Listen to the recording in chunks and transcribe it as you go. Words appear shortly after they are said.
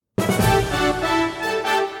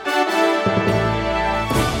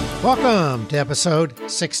Welcome to episode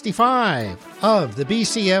 65 of the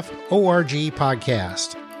BCF ORG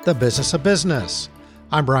podcast, The Business of Business.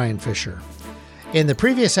 I'm Brian Fisher. In the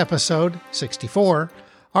previous episode, 64,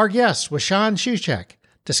 our guest was Sean Shuchek,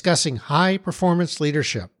 discussing high-performance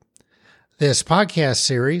leadership. This podcast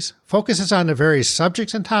series focuses on the various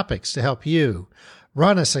subjects and topics to help you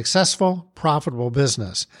run a successful, profitable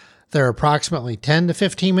business. They're approximately 10 to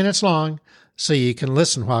 15 minutes long, so you can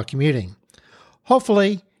listen while commuting.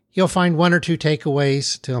 Hopefully, you'll find one or two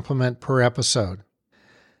takeaways to implement per episode.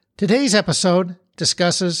 Today's episode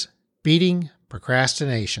discusses beating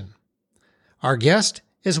procrastination. Our guest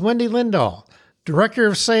is Wendy Lindahl, Director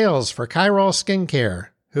of Sales for Chiral Skincare,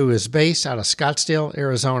 who is based out of Scottsdale,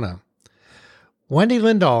 Arizona. Wendy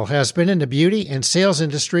Lindahl has been in the beauty and sales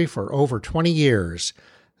industry for over 20 years,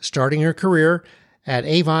 starting her career at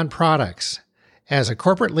Avon Products. As a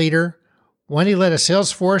corporate leader, Wendy led a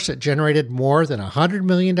sales force that generated more than $100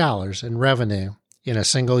 million in revenue in a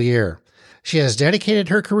single year. She has dedicated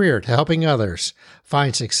her career to helping others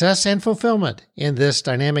find success and fulfillment in this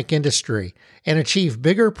dynamic industry and achieve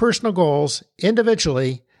bigger personal goals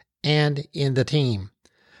individually and in the team.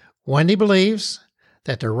 Wendy believes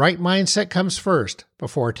that the right mindset comes first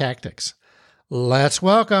before tactics. Let's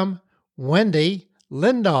welcome Wendy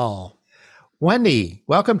Lindahl. Wendy,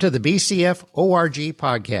 welcome to the BCF ORG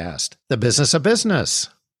podcast, The Business of Business.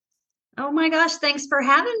 Oh my gosh, thanks for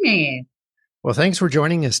having me. Well, thanks for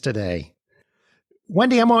joining us today.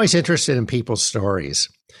 Wendy, I'm always interested in people's stories.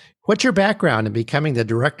 What's your background in becoming the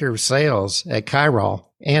Director of Sales at Chiral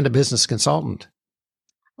and a business consultant?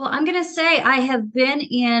 Well, I'm going to say I have been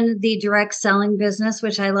in the direct selling business,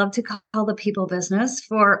 which I love to call the people business,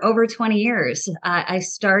 for over 20 years. I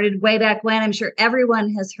started way back when. I'm sure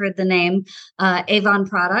everyone has heard the name Avon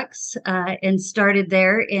Products and started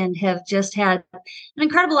there and have just had an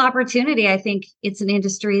incredible opportunity. I think it's an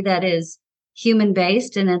industry that is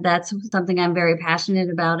human-based, and that's something I'm very passionate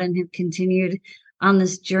about and have continued on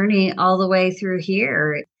this journey all the way through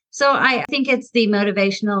here. So I think it's the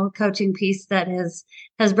motivational coaching piece that has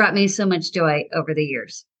brought me so much joy over the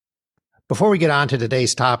years. Before we get on to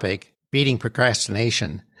today's topic, beating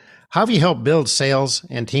procrastination, how have you helped build sales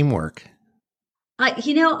and teamwork?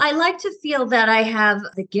 I like to feel that I have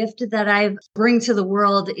the gift that I bring to the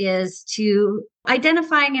world is to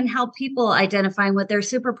identifying and help people identifying what their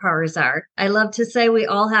superpowers are. I love to say we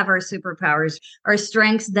all have our superpowers, our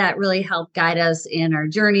strengths that really help guide us in our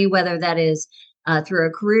journey, whether that is through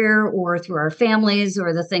a career or through our families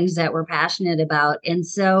or the things that we're passionate about. And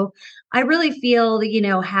so I really feel,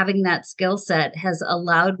 having that skill set has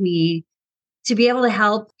allowed me to be able to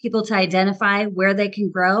help people to identify where they can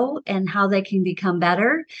grow and how they can become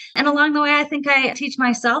better. And along the way, I think I teach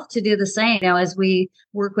myself to do the same. As we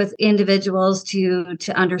work with individuals to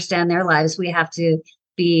understand their lives, we have to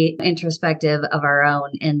be introspective of our own.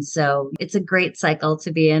 And so it's a great cycle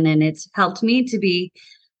to be in, and it's helped me to be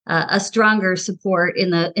a stronger support in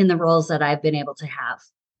the roles that I've been able to have.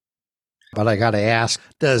 But I got to ask,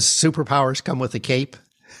 does superpowers come with a cape?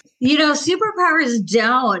 Superpowers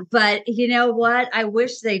don't, but you know what? I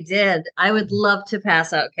wish they did. I would love to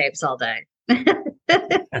pass out capes all day.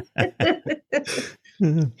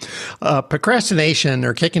 Procrastination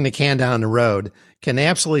or kicking the can down the road can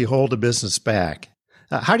absolutely hold a business back.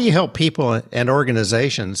 How do you help people and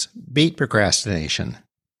organizations beat procrastination?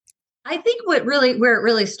 I think where it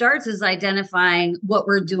really starts is identifying what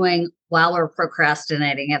we're doing while we're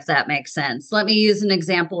procrastinating, if that makes sense. Let me use an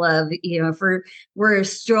example of, if we're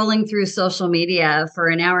strolling through social media for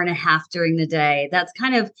an hour and a half during the day, that's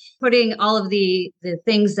kind of putting all of the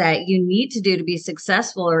things that you need to do to be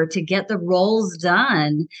successful or to get the roles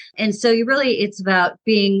done. And so it's about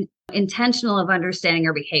being intentional of understanding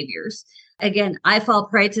our behaviors. Again, I fall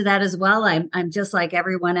prey to that as well. I'm just like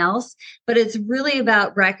everyone else, but it's really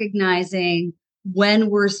about recognizing when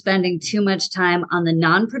we're spending too much time on the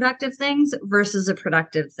non-productive things versus the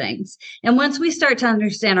productive things. And once we start to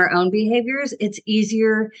understand our own behaviors, it's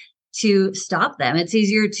easier to stop them. It's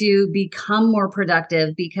easier to become more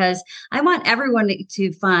productive because I want everyone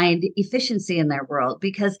to find efficiency in their world,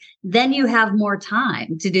 because then you have more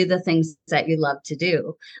time to do the things that you love to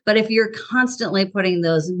do. But if you're constantly putting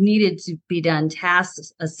those needed to be done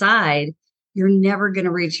tasks aside, you're never going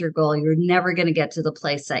to reach your goal. You're never going to get to the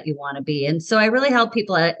place that you want to be. And so I really help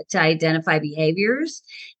people to identify behaviors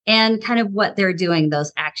and kind of what they're doing,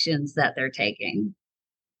 those actions that they're taking.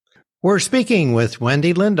 We're speaking with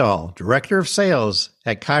Wendy Lindahl, Director of Sales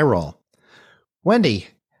at Chiral. Wendy,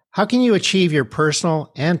 how can you achieve your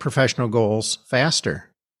personal and professional goals faster?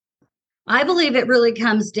 I believe it really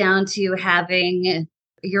comes down to having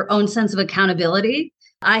your own sense of accountability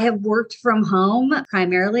I have worked from home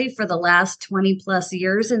primarily for the last 20 plus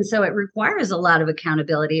years. And so it requires a lot of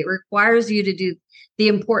accountability. It requires you to do the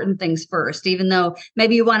important things first, even though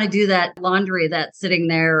maybe you want to do that laundry that's sitting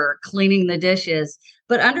there or cleaning the dishes.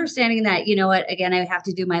 But understanding that, you know what, again, I have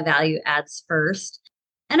to do my value adds first.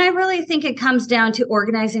 And I really think it comes down to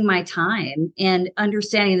organizing my time and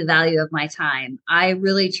understanding the value of my time. I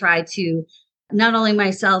really try to not only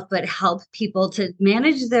myself, but help people to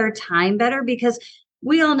manage their time better, because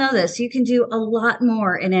we all know this. You can do a lot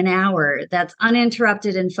more in an hour that's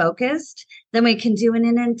uninterrupted and focused than we can do in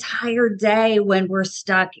an entire day when we're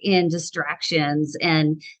stuck in distractions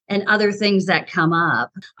and other things that come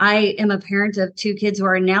up. I am a parent of 2 kids who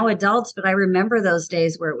are now adults, but I remember those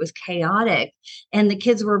days where it was chaotic and the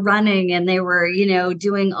kids were running and they were,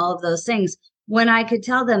 doing all of those things. When I could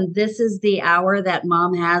tell them this is the hour that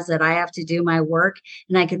mom has that I have to do my work,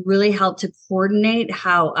 and I could really help to coordinate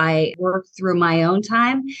how I work through my own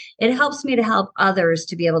time, it helps me to help others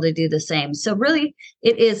to be able to do the same. So really,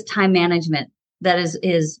 it is time management that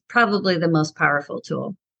is probably the most powerful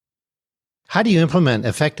tool. How do you implement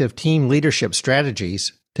effective team leadership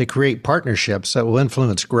strategies to create partnerships that will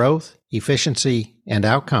influence growth, efficiency, and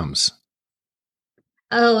outcomes?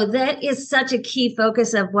 Oh, that is such a key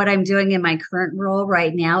focus of what I'm doing in my current role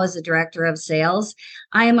right now as a director of sales.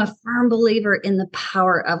 I am a firm believer in the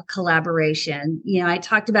power of collaboration. I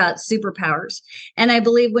talked about superpowers, and I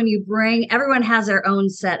believe when you everyone has their own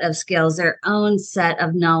set of skills, their own set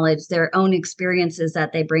of knowledge, their own experiences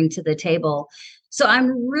that they bring to the table. So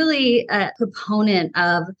I'm really a proponent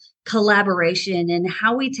of collaboration and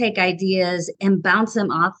how we take ideas and bounce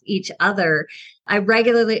them off each other. I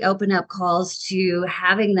regularly open up calls to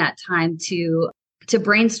having that time to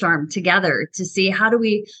brainstorm together to see how do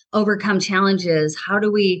we overcome challenges? How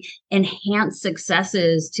do we enhance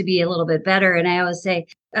successes to be a little bit better? And I always say,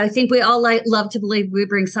 I think we all love to believe we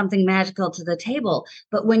bring something magical to the table.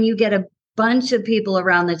 But when you get a bunch of people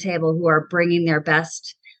around the table who are bringing their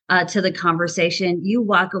best to the conversation, you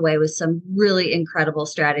walk away with some really incredible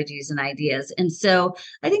strategies and ideas. And so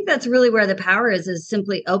I think that's really where the power is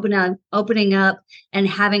simply opening up and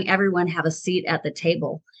having everyone have a seat at the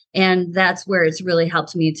table. And that's where it's really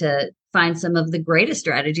helped me to find some of the greatest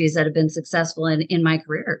strategies that have been successful in my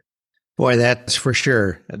career. Boy, that's for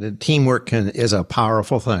sure. The teamwork is a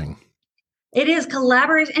powerful thing. It is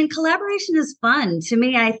collaboration, and collaboration is fun. To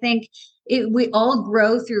me, I think we all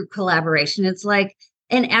grow through collaboration. It's like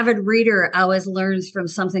an avid reader always learns from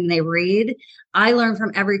something they read. I learn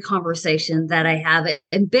from every conversation that I have,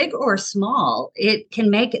 and big or small, it can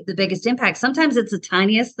make the biggest impact. Sometimes it's the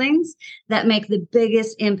tiniest things that make the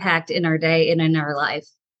biggest impact in our day and in our life.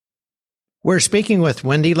 We're speaking with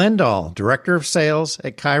Wendy Lindahl, Director of Sales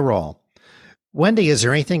at Chiroll. Wendy, is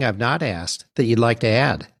there anything I've not asked that you'd like to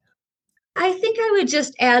add? I think I would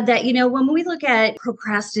just add that, when we look at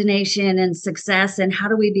procrastination and success and how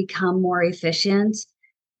do we become more efficient,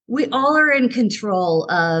 we all are in control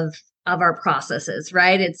of our processes,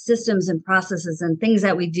 right? It's systems and processes and things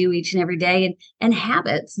that we do each and every day and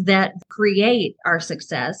habits that create our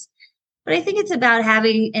success. But I think it's about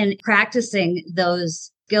having and practicing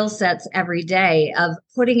those skill sets every day of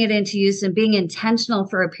putting it into use and being intentional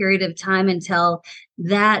for a period of time until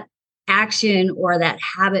that action or that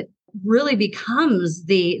habit really becomes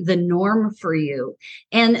the norm for you.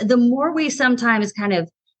 And the more we sometimes kind of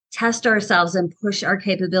test ourselves and push our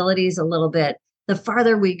capabilities a little bit, the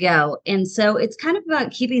farther we go. And so it's kind of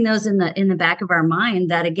about keeping those in the back of our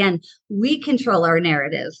mind that, again, we control our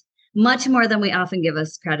narrative much more than we often give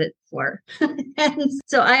us credit for. And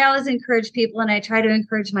so I always encourage people, and I try to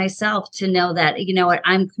encourage myself to know that,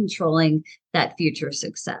 I'm controlling that future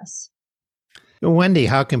success. Wendy,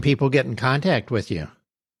 how can people get in contact with you?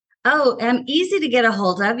 Oh, I'm easy to get a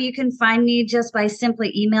hold of. You can find me just by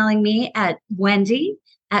simply emailing me at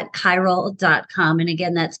wendy@chiroll.com. And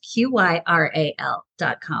again, that's QYRAL.com.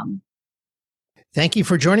 Thank you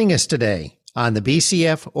for joining us today on the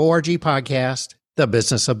BCF ORG podcast, The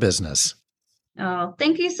Business of Business. Oh,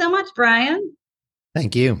 thank you so much, Brian.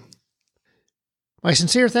 Thank you. My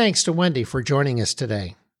sincere thanks to Wendy for joining us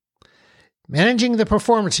today. Managing the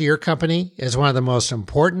performance of your company is one of the most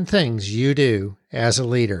important things you do as a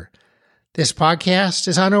leader. This podcast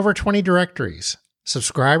is on over 20 directories.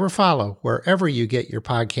 Subscribe or follow wherever you get your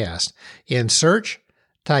podcast. In search,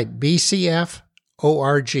 type BCF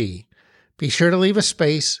ORG. Be sure to leave a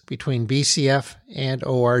space between BCF and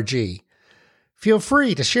ORG. Feel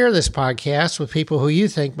free to share this podcast with people who you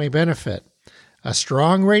think may benefit. A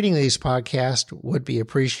strong rating of these podcasts would be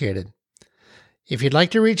appreciated. If you'd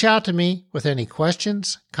like to reach out to me with any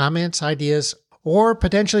questions, comments, ideas, or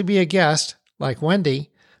potentially be a guest like Wendy,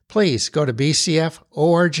 please go to bcforg.com.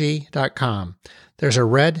 There's a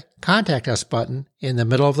red Contact Us button in the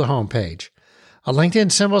middle of the homepage. A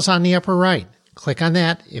LinkedIn symbol's on the upper right. Click on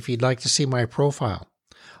that if you'd like to see my profile.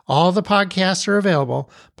 All the podcasts are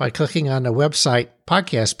available by clicking on the website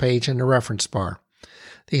podcast page in the reference bar.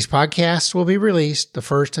 These podcasts will be released the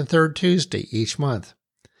first and third Tuesday each month.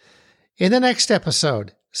 In the next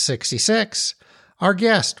episode, 66, our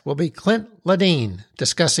guest will be Clint Ledeen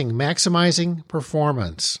discussing maximizing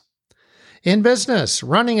performance. In business,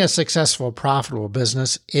 running a successful, profitable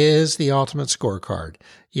business is the ultimate scorecard.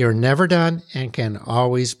 You're never done and can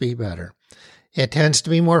always be better. It tends to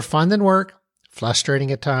be more fun than work,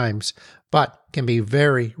 frustrating at times, but can be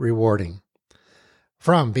very rewarding.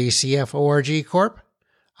 From BCF ORG Corp.,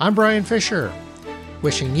 I'm Brian Fisher,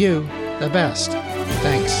 wishing you the best.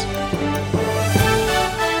 Thanks.